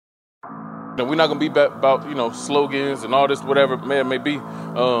We're not going to be about, slogans and all this, whatever it may be.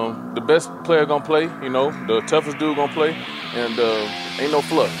 The best player going to play, the toughest dude going to play, and ain't no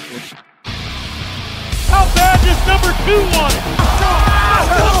fluff. How bad does number 2 want it?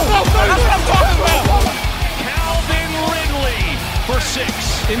 That's what I'm talking about. Calvin Ridley for 6.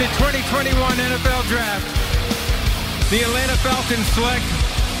 In the 2021 NFL Draft, the Atlanta Falcons select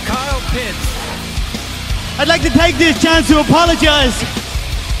Kyle Pitts. I'd like to take this chance to apologize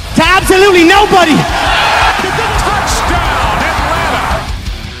to absolutely nobody. Touchdown, Atlanta.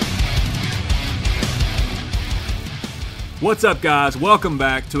 What's up, guys? Welcome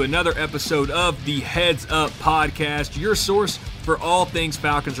back to another episode of the Heads Up Podcast, your source for all things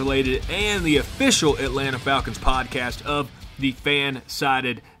Falcons related and the official Atlanta Falcons podcast of the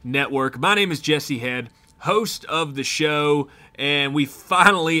Fan-Sided Network. My name is Jesse Head, host of the show, and we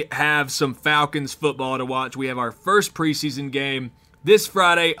finally have some Falcons football to watch. We have our first preseason game this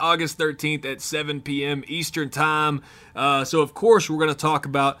Friday, August 13th at 7 p.m. Eastern Time. So, of course, we're going to talk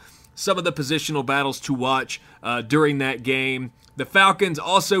about some of the positional battles to watch during that game. The Falcons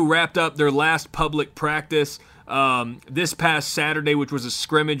also wrapped up their last public practice this past Saturday, which was a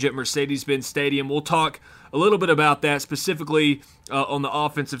scrimmage at Mercedes-Benz Stadium. We'll talk a little bit about that, specifically on the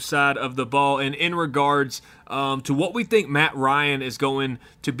offensive side of the ball, and in regards to what we think Matt Ryan is going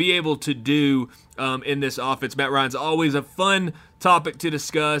to be able to do in this offense. Matt Ryan's always a fun topic to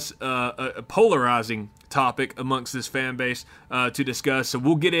discuss, a polarizing topic amongst this fan base to discuss. So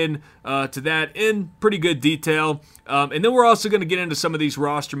we'll get in to that in pretty good detail. And then we're also going to get into some of these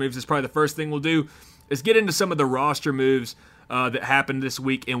roster moves. It's probably the first thing we'll do is get into some of the roster moves that happened this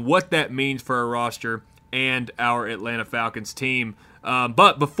week and what that means for our roster and our Atlanta Falcons team.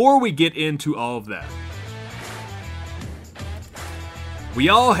 But before we get into all of that, we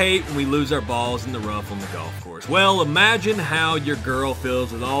all hate when we lose our balls in the rough on the golf course. Well, imagine how your girl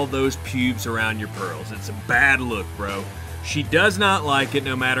feels with all those pubes around your pearls. It's a bad look, bro. She does not like it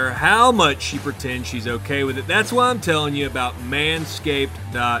no matter how much she pretends she's okay with it. That's why I'm telling you about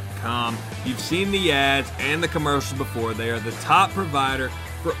Manscaped.com. You've seen the ads and the commercials before. They are the top provider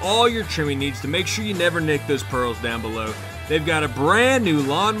for all your trimming needs to make sure you never nick those pearls down below. They've got a brand new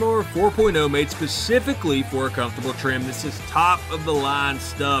Lawnmower 4.0 made specifically for a comfortable trim. This is top of the line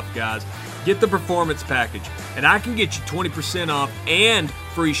stuff, guys. Get the performance package, and I can get you 20% off and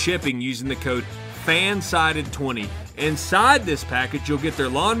free shipping using the code FANSIDED20. Inside this package, you'll get their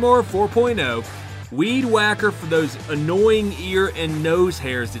Lawnmower 4.0, Weed Whacker for those annoying ear and nose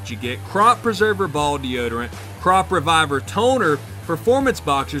hairs that you get, Crop Preserver Ball Deodorant, Crop Reviver Toner, Performance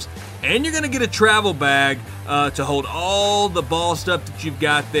Boxers, and you're going to get a travel bag to hold all the ball stuff that you've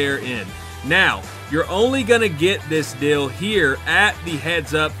got there in. Now, you're only going to get this deal here at the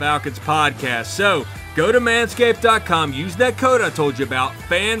Heads Up Falcons podcast. So, go to manscaped.com, use that code I told you about,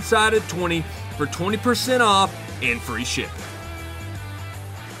 FANSIDED20, for 20% off and free shipping.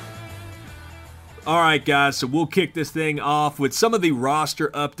 All right, guys, so we'll kick this thing off with some of the roster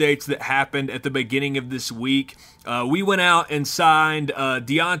updates that happened at the beginning of this week. We went out and signed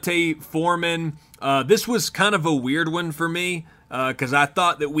D'Onta Foreman. This was kind of a weird one for me because I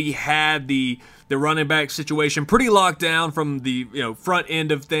thought that we had the running back situation pretty locked down from the front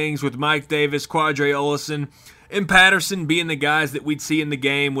end of things with Mike Davis, Quadre Ollison, and Patterson being the guys that we'd see in the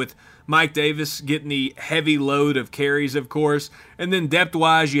game, with Mike Davis getting the heavy load of carries, of course. And then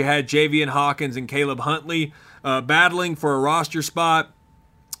depth-wise, you had Javian Hawkins and Caleb Huntley battling for a roster spot,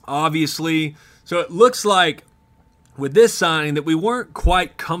 obviously. So it looks like with this signing that we weren't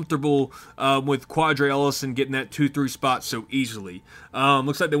quite comfortable with Quadre Ollison getting that 2-3 spot so easily.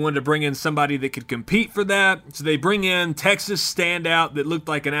 Looks like they wanted to bring in somebody that could compete for that. So they bring in Texas standout that looked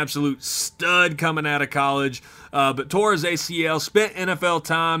like an absolute stud coming out of college, but tore his ACL, spent NFL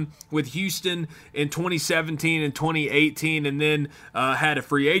time with Houston in 2017 and 2018, and then had a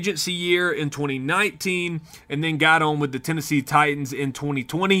free agency year in 2019, and then got on with the Tennessee Titans in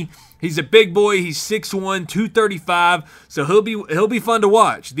 2020. He's a big boy. He's 6'1", 235, so he'll be fun to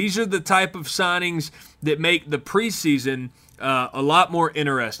watch. These are the type of signings that make the preseason a lot more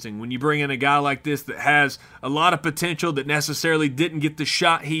interesting when you bring in a guy like this that has a lot of potential that necessarily didn't get the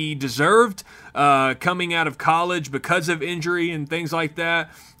shot he deserved coming out of college because of injury and things like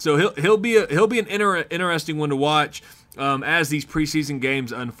that. So he'll be an interesting one to watch as these preseason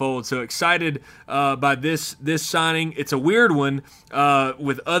games unfold. So excited by this signing. It's a weird one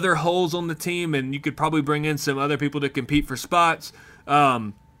with other holes on the team, and you could probably bring in some other people to compete for spots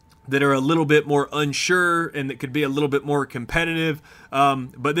that are a little bit more unsure and that could be a little bit more competitive.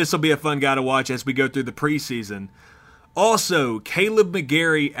 But this will be a fun guy to watch as we go through the preseason. Also, Caleb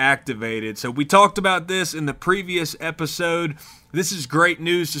McGarry activated. So we talked about this in the previous episode. this is great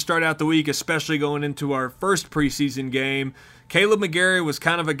news to start out the week, especially going into our first preseason game. Kaleb McGary was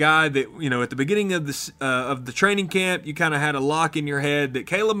kind of a guy that, at the beginning of the training camp, you kind of had a lock in your head that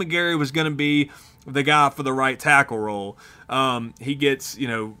Kaleb McGary was going to be the guy for the right tackle role. He gets,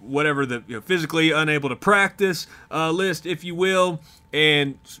 whatever the physically unable to practice list, if you will,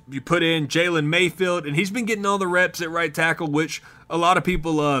 and you put in Jalen Mayfield, and he's been getting all the reps at right tackle, which a lot of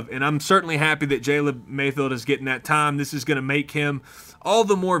people love, and I'm certainly happy that Jalen Mayfield is getting that time. This is going to make him all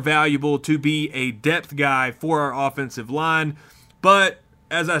the more valuable to be a depth guy for our offensive line. But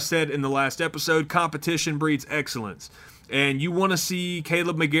as I said in the last episode, competition breeds excellence. And you want to see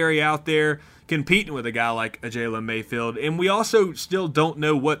Kaleb McGary out there competing with a guy like a Jalen Mayfield. And we also still don't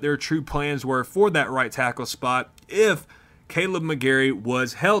know what their true plans were for that right tackle spot if Kaleb McGary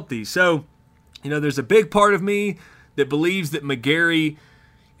was healthy. So, there's a big part of me that believes that McGary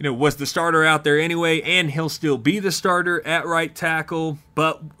was the starter out there anyway, and he'll still be the starter at right tackle.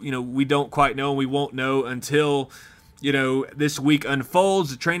 But, we don't quite know, and we won't know until, this week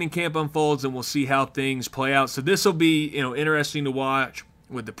unfolds, the training camp unfolds, and we'll see how things play out. So this will be, interesting to watch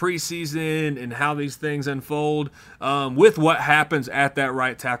with the preseason and how these things unfold with what happens at that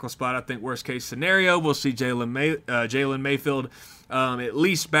right tackle spot. I think worst case scenario, we'll see Jalen Mayfield at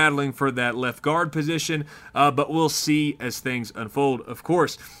least battling for that left guard position, but we'll see as things unfold, of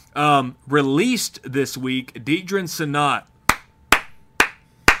course. Released this week, Deadrin Senat.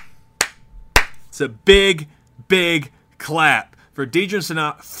 It's a big clap for Deadrin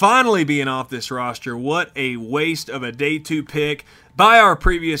Senat finally being off this roster. What a waste of a day 2 pick by our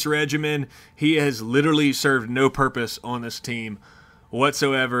previous regimen. He has literally served no purpose on this team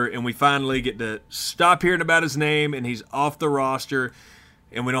whatsoever, and we finally get to stop hearing about his name, and he's off the roster,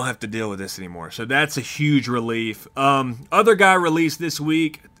 and we don't have to deal with this anymore. So that's a huge relief. Other guy released this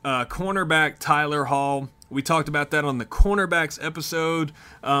week, cornerback Tyler Hall. We talked about that on the cornerbacks episode,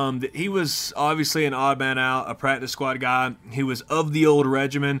 that he was obviously an odd man out, a practice squad guy. He was of the old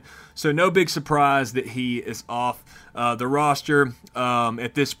regimen, so no big surprise that he is off the roster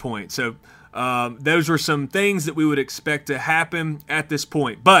at this point. So those were some things that we would expect to happen at this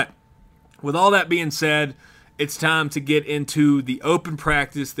point. But with all that being said, it's time to get into the open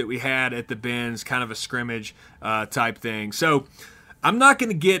practice that we had at the Benz, kind of a scrimmage type thing. So I'm not going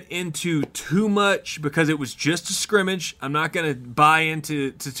to get into too much because it was just a scrimmage. I'm not going to buy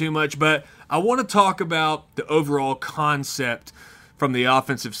into too much, but I want to talk about the overall concept from the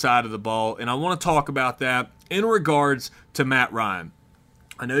offensive side of the ball, and I want to talk about that in regards to Matt Ryan.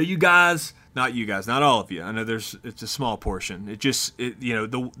 I know you guys, not all of you. I know it's a small portion.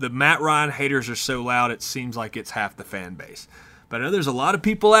 The Matt Ryan haters are so loud it seems like it's half the fan base. But I know there's a lot of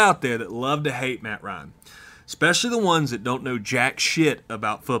people out there that love to hate Matt Ryan, especially the ones that don't know jack shit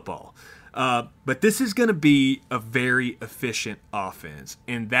about football. But this is going to be a very efficient offense,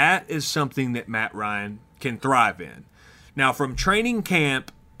 and that is something that Matt Ryan can thrive in. Now, from training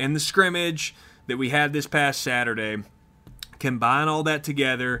camp and the scrimmage that we had this past Saturday, combine all that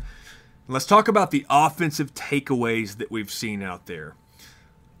together, let's talk about the offensive takeaways that we've seen out there.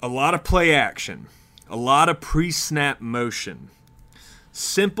 A lot of play action, a lot of pre-snap motion,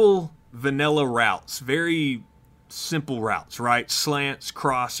 simple vanilla routes, very simple routes, right? Slants,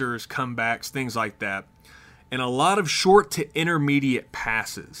 crossers, comebacks, things like that. And a lot of short to intermediate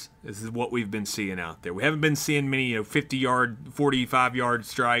passes is what we've been seeing out there. We haven't been seeing many 50-yard, 45-yard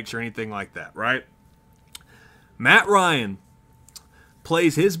strikes or anything like that, right? Matt Ryan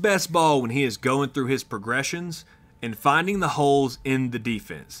plays his best ball when he is going through his progressions and finding the holes in the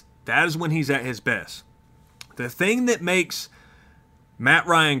defense. That is when he's at his best. The thing that makes Matt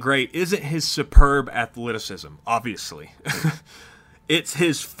Ryan great isn't his superb athleticism, obviously. It's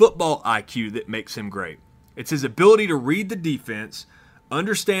his football IQ that makes him great. It's his ability to read the defense,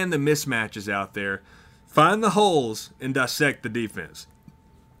 understand the mismatches out there, find the holes, and dissect the defense.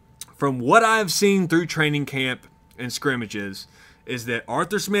 From what I've seen through training camp and scrimmages, is that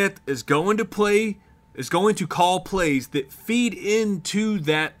Arthur Smith is going to call plays that feed into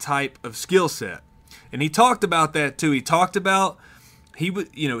that type of skill set. And he talked about that too. He talked about he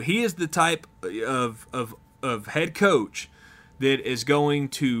is the type of head coach that is going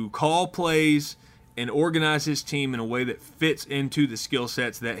to call plays and organize his team in a way that fits into the skill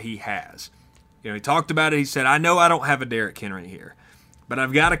sets that he has. He talked about it. He said, I know I don't have a Derrick Henry here, but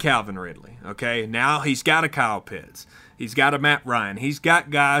I've got a Calvin Ridley. Okay, now he's got a Kyle Pitts. He's got a Matt Ryan. He's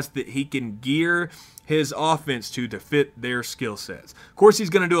got guys that he can gear his offense to fit their skill sets. Of course, he's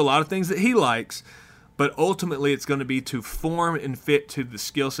going to do a lot of things that he likes, but ultimately it's going to be to form and fit to the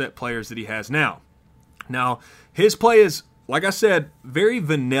skill set players that he has now. Now, his play is, like I said, very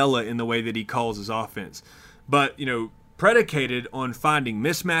vanilla in the way that he calls his offense. But, predicated on finding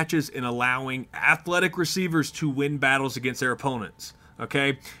mismatches and allowing athletic receivers to win battles against their opponents.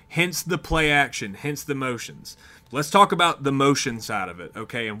 Okay? Hence the play action, hence the motions. Let's talk about the motion side of it,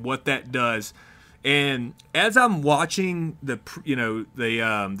 okay, and what that does. And as I'm watching the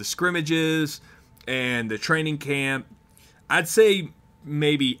scrimmages and the training camp, I'd say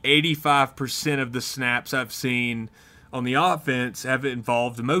maybe 85% of the snaps I've seen on the offense have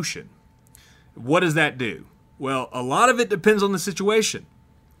involved motion. What does that do? Well, a lot of it depends on the situation,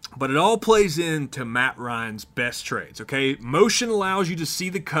 but it all plays into Matt Ryan's best traits, okay? Motion allows you to see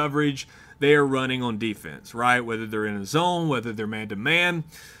the coverage they are running on defense, right? Whether they're in a zone, whether they're man-to-man,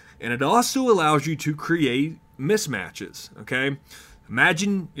 and it also allows you to create mismatches, okay?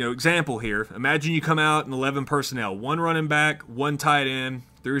 Imagine, example here, imagine you come out in 11 personnel, one running back, one tight end,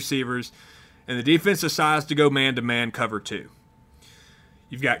 3 receivers, and the defense decides to go man-to-man cover 2.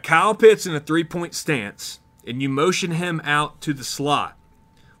 You've got Kyle Pitts in a 3-point stance, and you motion him out to the slot.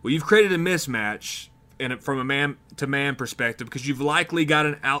 Well, you've created a mismatch from a man-to-man perspective because you've likely got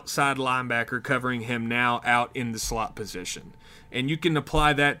an outside linebacker covering him now out in the slot position. And you can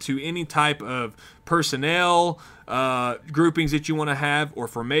apply that to any type of personnel groupings that you want to have or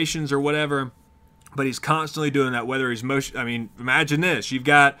formations or whatever. But he's constantly doing that, whether he's motion. I mean, imagine this. You've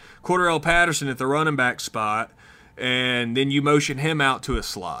got Cordarrelle Patterson at the running back spot, and then you motion him out to a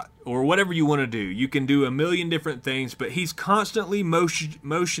slot or whatever you want to do. You can do a million different things, but he's constantly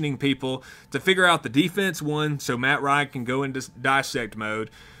motioning people to figure out the defense, one, so Matt Ryan can go into dissect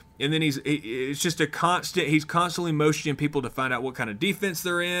mode. And then it's just a constant. He's constantly motioning people to find out what kind of defense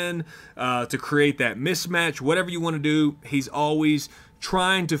they're in, to create that mismatch. Whatever you want to do, he's always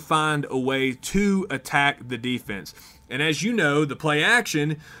trying to find a way to attack the defense. And as you know, the play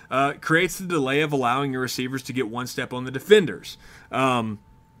action creates the delay of allowing your receivers to get one step on the defenders,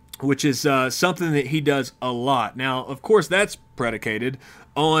 which is something that he does a lot. Now, of course, that's predicated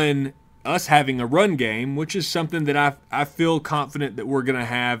on us having a run game, which is something that I feel confident that we're going to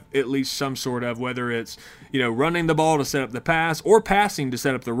have at least some sort of, whether it's running the ball to set up the pass or passing to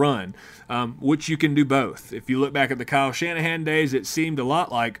set up the run, which you can do both. If you look back at the Kyle Shanahan days, it seemed a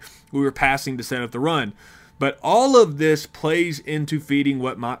lot like we were passing to set up the run. But all of this plays into feeding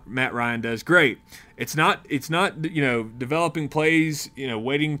what Matt Ryan does great. It's not developing plays,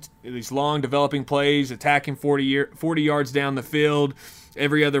 waiting these long developing plays, attacking 40 yards down the field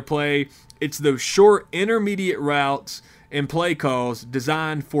every other play. It's those short intermediate routes and play calls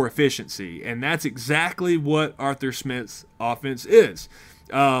designed for efficiency, and that's exactly what Arthur Smith's offense is.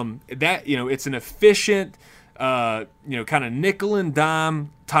 It's an efficient, kind of nickel and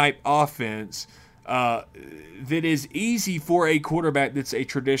dime type offense that is easy for a quarterback that's a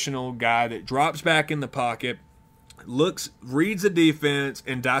traditional guy that drops back in the pocket, reads the defense,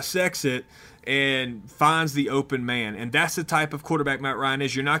 and dissects it, and finds the open man. And that's the type of quarterback Matt Ryan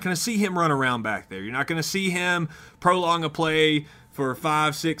is. You're not going to see him run around back there. You're not going to see him prolong a play for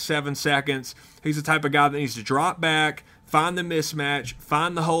 5, 6, 7 seconds. He's the type of guy that needs to drop back, find the mismatch,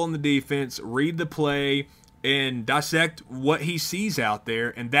 find the hole in the defense, read the play, and dissect what he sees out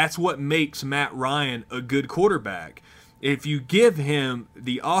there. And that's what makes Matt Ryan a good quarterback. If you give him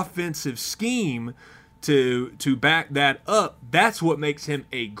the offensive scheme to back that up, that's what makes him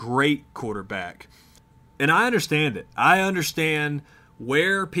a great quarterback. And I understand it. I understand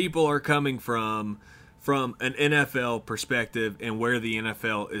where people are coming from an NFL perspective and where the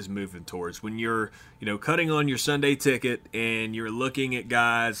NFL is moving towards. When you're, cutting on your Sunday ticket and you're looking at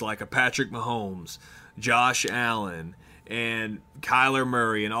guys like a Patrick Mahomes, Josh Allen, and Kyler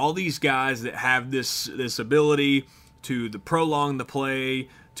Murray, and all these guys that have this ability to prolong the play,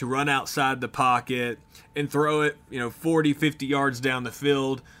 to run outside the pocket and throw it, 40, 50 yards down the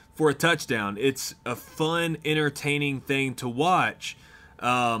field for a touchdown. It's a fun, entertaining thing to watch.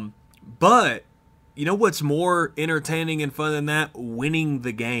 But you know what's more entertaining and fun than that? Winning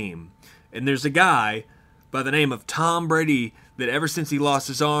the game. And there's a guy by the name of Tom Brady that ever since he lost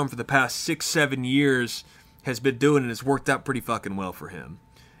his arm for the past 6, 7 years has been doing, and it's worked out pretty fucking well for him.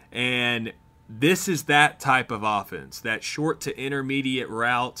 And this is that type of offense, that short to intermediate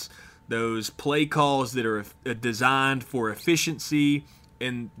routes, those play calls that are designed for efficiency,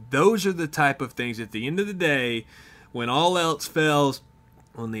 and those are the type of things at the end of the day, when all else fails,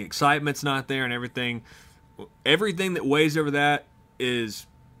 when the excitement's not there and everything that weighs over that is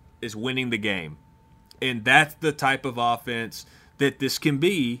winning the game. And that's the type of offense that this can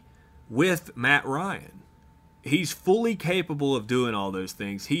be with Matt Ryan. He's fully capable of doing all those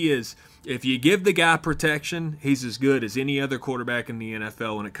things. He is, if you give the guy protection, he's as good as any other quarterback in the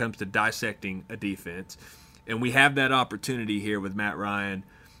NFL when it comes to dissecting a defense. And we have that opportunity here with Matt Ryan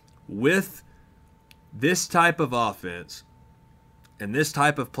with This type of offense and this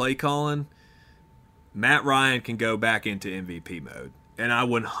type of play calling, Matt Ryan can go back into MVP mode. And I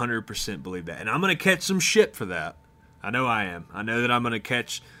 100% believe that. And I'm going to catch some shit for that. I know I am. I know that I'm going to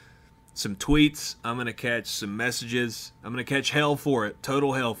catch some tweets. I'm going to catch some messages. I'm going to catch hell for it,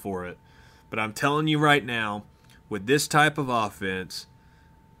 total hell for it. But I'm telling you right now, with this type of offense,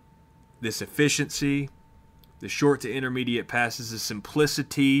 this efficiency, the short to intermediate passes, the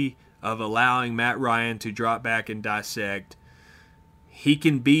simplicity of allowing Matt Ryan to drop back and dissect, he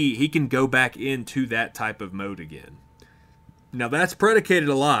can go back into that type of mode again. Now that's predicated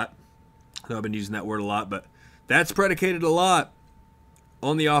a lot. I know I've been using that word a lot, but that's predicated a lot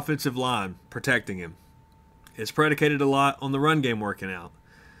on the offensive line protecting him. It's predicated a lot on the run game working out.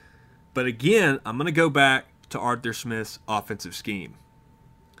 But again, I'm going to go back to Arthur Smith's offensive scheme.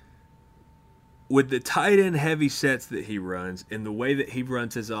 With the tight end heavy sets that he runs and the way that he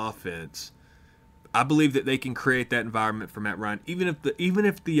runs his offense, I believe that they can create that environment for Matt Ryan, even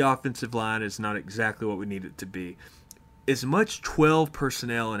if the offensive line is not exactly what we need it to be. As much 12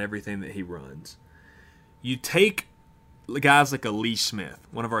 personnel and everything that he runs, you take guys like a Lee Smith,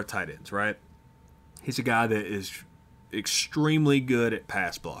 one of our tight ends, right? He's a guy that is extremely good at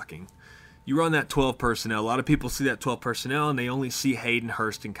pass blocking. You run that 12 personnel. A lot of people see that 12 personnel and they only see Hayden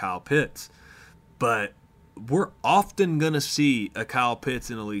Hurst and Kyle Pitts. But we're often going to see a Kyle Pitts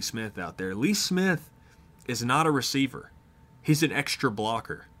and a Lee Smith out there. Lee Smith is not a receiver. He's an extra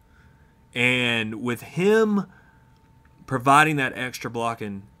blocker. And with him providing that extra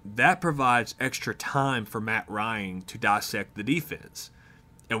blocking, that provides extra time for Matt Ryan to dissect the defense.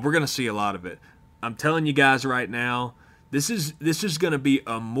 And we're going to see a lot of it. I'm telling you guys right now, this is going to be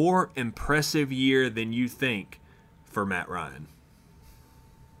a more impressive year than you think for Matt Ryan.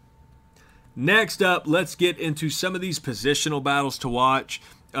 Next up, let's get into some of these positional battles to watch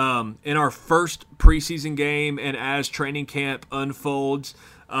in our first preseason game and as training camp unfolds.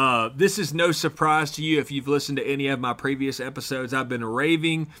 This is no surprise to you if you've listened to any of my previous episodes. I've been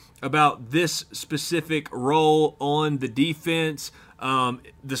raving about this specific role on the defense.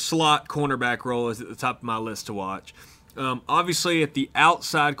 The slot cornerback role is at the top of my list to watch. Obviously, at the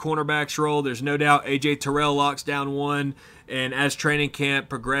outside cornerbacks role, there's no doubt A.J. Terrell locks down one. And as training camp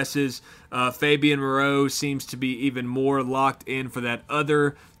progresses, Fabian Moreau seems to be even more locked in for that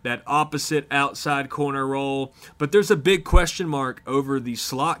opposite outside corner role. But there's a big question mark over the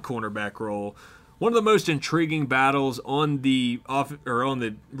slot cornerback role. One of the most intriguing battles on the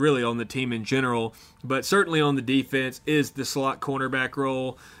team in general, but certainly on the defense, is the slot cornerback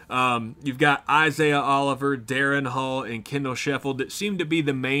role. You've got Isaiah Oliver, Darren Hall, and Kendall Sheffield that seem to be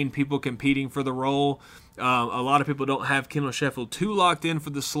the main people competing for the role. A lot of people don't have Kendall Sheffield too locked in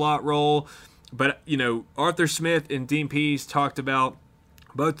for the slot role, but Arthur Smith and Dean Pease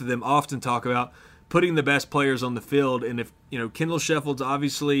both of them often talk about putting the best players on the field. And if Kendall Sheffield's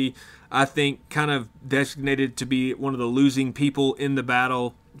obviously, I think, kind of designated to be one of the losing people in the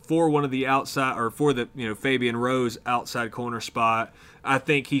battle for one of the outside, or for the Fabian Rose outside corner spot. I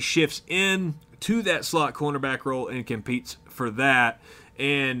think he shifts in to that slot cornerback role and competes for that.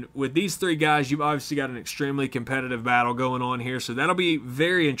 And with these three guys, you've obviously got an extremely competitive battle going on here, so that'll be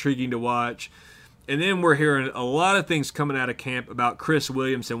very intriguing to watch. And then we're hearing a lot of things coming out of camp about Chris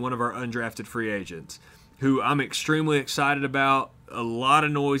Williamson, one of our undrafted free agents, who I'm extremely excited about. A lot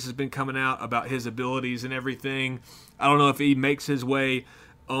of noise has been coming out about his abilities and everything. I don't know if he makes his way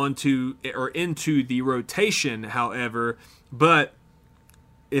onto or into the rotation, however, but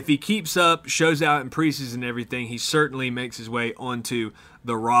if he keeps up, shows out in preseason and everything, he certainly makes his way onto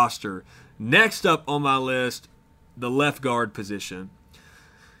the roster. Next up on my list, the left guard position.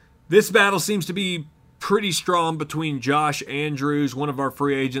 This battle seems to be pretty strong between Josh Andrews, one of our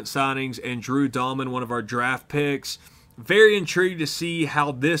free agent signings, and Drew Dahlman, one of our draft picks. Very intrigued to see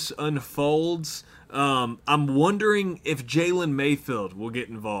how this unfolds. I'm wondering if Jalen Mayfield will get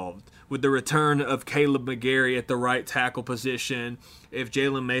involved with the return of Caleb McGarry at the right tackle position. If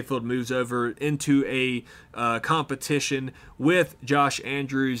Jalen Mayfield moves over into a competition with Josh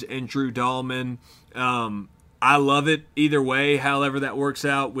Andrews and Drew Dahlman, I love it either way, however that works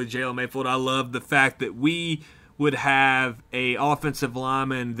out with Jalen Mayfield. I love the fact that we would have a offensive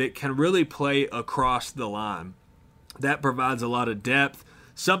lineman that can really play across the line. That provides a lot of depth,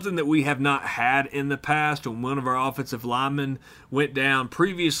 something that we have not had in the past. When one of our offensive linemen went down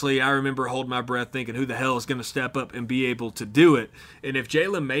previously, I remember holding my breath thinking, who the hell is going to step up and be able to do it? And if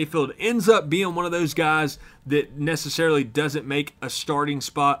Jalen Mayfield ends up being one of those guys that necessarily doesn't make a starting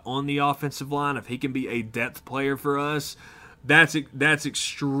spot on the offensive line, if he can be a depth player for us, that's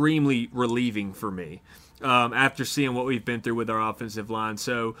extremely relieving for me. after seeing what we've been through with our offensive line.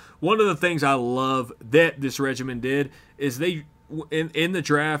 So one of the things I love that this regiment did is they, in the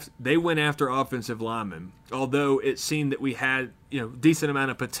draft, they went after offensive linemen. Although it seemed that we had decent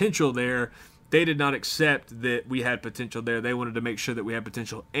amount of potential there, they did not accept that we had potential there. They wanted to make sure that we had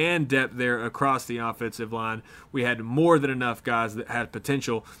potential and depth there across the offensive line. We had more than enough guys that had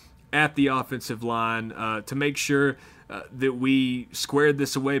potential at the offensive line to make sure that we squared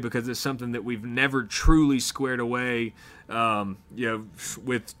this away, because it's something that we've never truly squared away,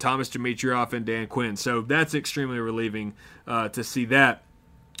 with Thomas Dimitroff and Dan Quinn. So that's extremely relieving to see that.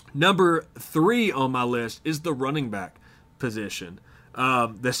 Number 3 on my list is the running back position.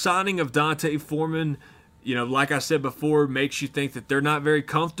 The signing of D'Onta Foreman, like I said before, makes you think that they're not very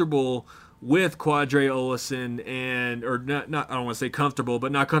comfortable with Quadre Olison, not I don't want to say comfortable,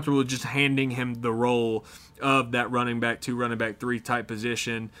 but not comfortable with just handing him the role of that running back 2, running back 3 type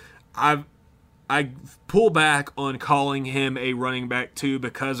position. I pull back on calling him a running back 2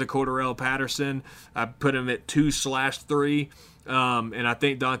 because of Cordarrelle Patterson. I put him at 2/3, and I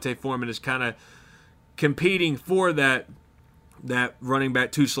think D'Onta Foreman is kind of competing for that running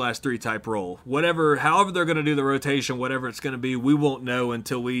back 2/3 type role. However they're going to do the rotation, whatever it's going to be, we won't know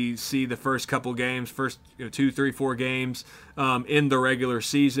until we see the first couple games, first 2, 3, 4 games in the regular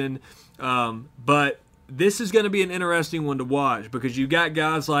season. But this is going to be an interesting one to watch, because you got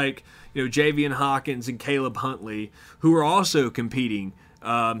guys like Javian Hawkins and Caleb Huntley who are also competing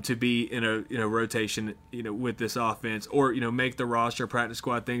to be in a rotation with this offense, or make the roster, practice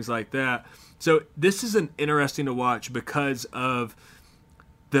squad, things like that. So this is an interesting to watch because of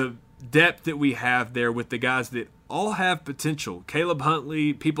the depth that we have there with the guys that all have potential. Caleb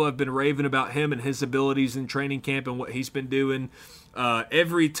Huntley, people have been raving about him and his abilities in training camp and what he's been doing.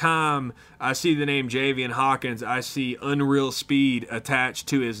 Every time I see the name Javian Hawkins, I see unreal speed attached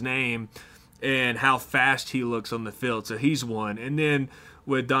to his name and how fast he looks on the field. So he's one. And then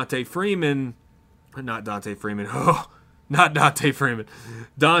with D'Onta Foreman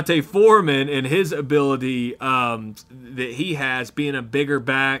and his ability that he has, being a bigger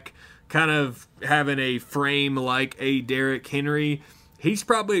back, kind of having a frame like a Derrick Henry, he's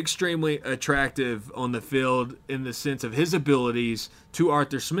probably extremely attractive on the field in the sense of his abilities to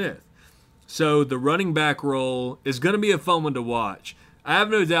Arthur Smith. So the running back role is going to be a fun one to watch. I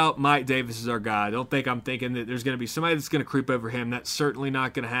have no doubt Mike Davis is our guy. I don't think I'm thinking that there's going to be somebody that's going to creep over him. That's certainly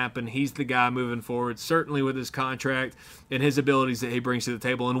not going to happen. He's the guy moving forward, certainly with his contract and his abilities that he brings to the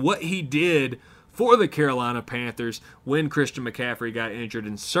table and what he did for the Carolina Panthers when Christian McCaffrey got injured,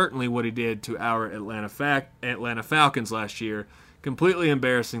 and certainly what he did to our Atlanta Falcons last year. Completely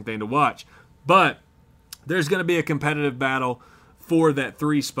embarrassing thing to watch. But there's going to be a competitive battle for that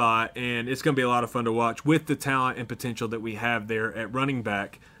 3 spot, and it's going to be a lot of fun to watch with the talent and potential that we have there at running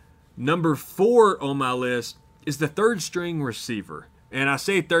back. Number 4 on my list is the 3rd string receiver. And I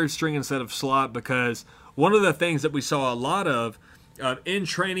say 3rd string instead of slot because one of the things that we saw a lot of in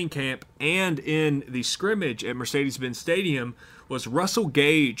training camp and in the scrimmage at Mercedes-Benz Stadium was Russell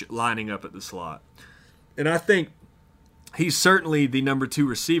Gage lining up at the slot. And I think he's certainly the number 2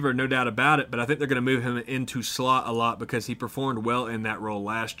 receiver, no doubt about it, but I think they're going to move him into slot a lot because he performed well in that role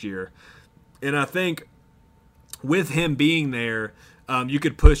last year. And I think with him being there, you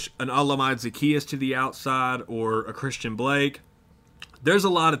could push an Olamide Zaccheaus to the outside or a Christian Blake. There's a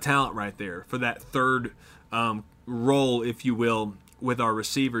lot of talent right there for that 3rd role, if you will, with our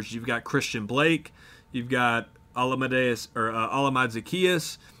receivers. You've got Christian Blake, you've got Olamide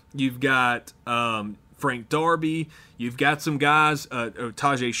Zaccheaus, you've got Frank Darby. You've got some guys,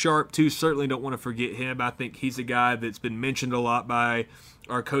 Tajay Sharp too. Certainly don't want to forget him. I think he's a guy that's been mentioned a lot by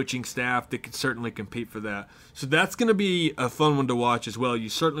our coaching staff that could certainly compete for that. So that's going to be a fun one to watch as well. You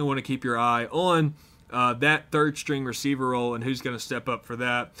certainly want to keep your eye on that 3rd string receiver role and who's going to step up for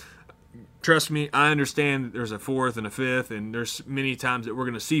that. Trust me, I understand that there's a 4th and a 5th, and there's many times that we're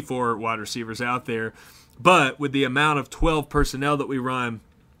going to see 4 wide receivers out there. But with the amount of 12 personnel that we run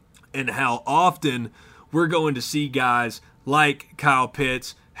and how often we're going to see guys like Kyle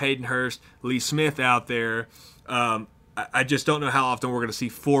Pitts, Hayden Hurst, Lee Smith out there, I just don't know how often we're going to see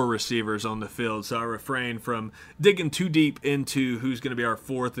 4 receivers on the field. So I refrain from digging too deep into who's going to be our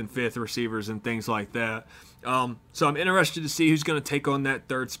 4th and 5th receivers and things like that. So I'm interested to see who's going to take on that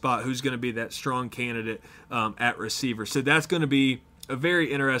 3rd spot, who's going to be that strong candidate at receiver. So that's going to be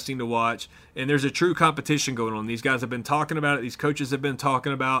very interesting to watch, and there's a true competition going on. These guys have been talking about it. These coaches have been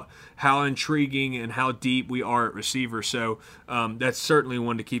talking about how intriguing and how deep we are at receiver. So that's certainly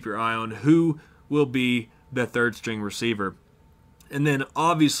one to keep your eye on. Who will be the 3rd string receiver? And then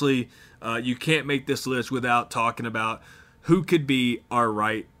obviously you can't make this list without talking about who could be our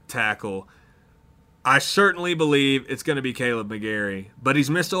right tackle. I certainly believe it's going to be Kaleb McGary, but he's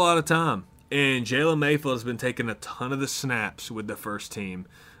missed a lot of time. And Jalen Mayfield has been taking a ton of the snaps with the first team.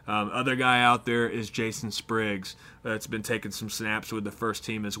 Other guy out there is Jason Spriggs. That's been taking some snaps with the first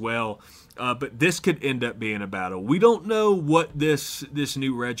team as well. But this could end up being a battle. We don't know what this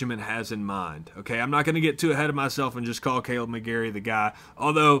new regiment has in mind. Okay, I'm not going to get too ahead of myself and just call Kaleb McGary the guy.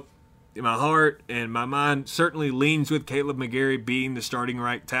 Although my heart and my mind certainly leans with Kaleb McGary being the starting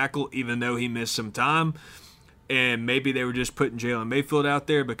right tackle, even though he missed some time. And maybe they were just putting Jalen Mayfield out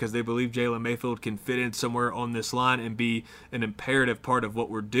there because they believe Jalen Mayfield can fit in somewhere on this line and be an imperative part of what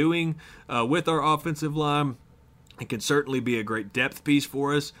we're doing with our offensive line. It can certainly be a great depth piece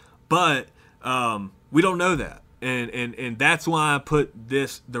for us, but we don't know that. And that's why I put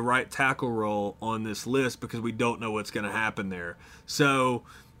the right tackle role on this list, because we don't know what's going to happen there. So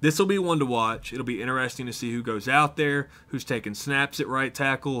this will be one to watch. It'll be interesting to see who goes out there, who's taking snaps at right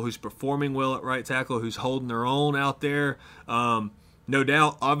tackle, who's performing well at right tackle, who's holding their own out there. No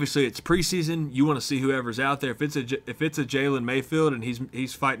doubt, obviously, it's preseason. You want to see whoever's out there. If it's a Jalen Mayfield and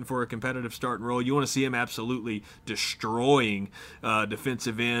he's fighting for a competitive starting role, you want to see him absolutely destroying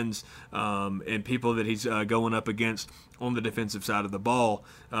defensive ends and people that he's going up against on the defensive side of the ball.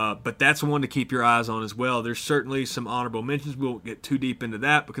 But that's one to keep your eyes on as well. There's certainly some honorable mentions. We won't get too deep into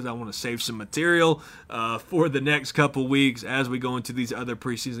that because I want to save some material for the next couple weeks as we go into these other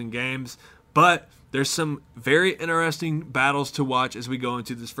preseason games. But there's some very interesting battles to watch as we go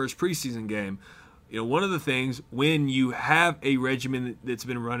into this first preseason game. You know, one of the things when you have a regimen that's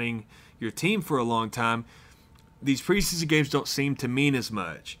been running your team for a long time, these preseason games don't seem to mean as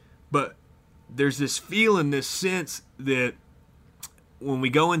much. But there's this feeling, this sense that when we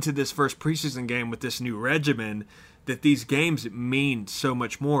go into this first preseason game with this new regimen, that these games mean so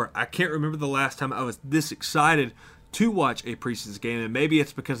much more. I can't remember the last time I was this excited to watch a preseason game, and maybe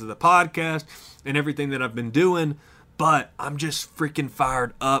it's because of the podcast and everything that I've been doing, but I'm just freaking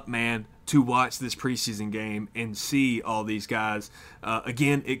fired up, man, to watch this preseason game and see all these guys.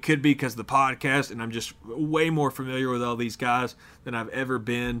 Again, it could be because of the podcast, and I'm just way more familiar with all these guys than I've ever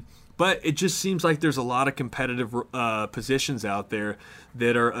been. But it just seems like there's a lot of competitive positions out there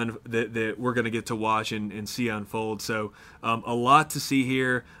that are that we're going to get to watch and see unfold. So a lot to see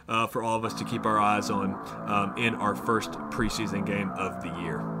here for all of us to keep our eyes on in our first preseason game of the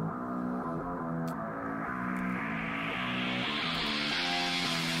year.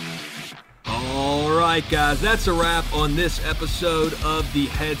 All right, guys, that's a wrap on this episode of the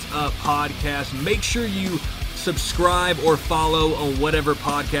Heads Up Podcast. Make sure you subscribe or follow on whatever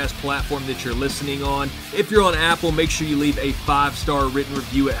podcast platform that you're listening on. If you're on Apple, make sure you leave a 5-star written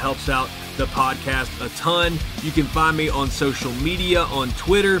review. It helps out the podcast a ton. You can find me on social media on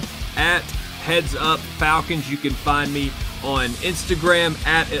Twitter at Heads Up Falcons. You can find me on Instagram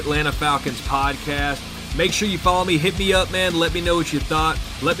at Atlanta Falcons Podcast. Make sure you follow me. Hit me up, man. Let me know what you thought.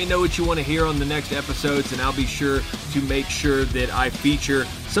 Let me know what you want to hear on the next episodes, and I'll be sure to make sure that I feature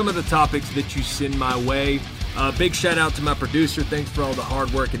some of the topics that you send my way. Big shout out to my producer. Thanks for all the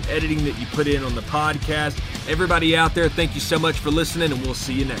hard work and editing that you put in on the podcast. Everybody out there, thank you so much for listening, and we'll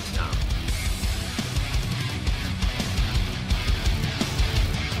see you next time.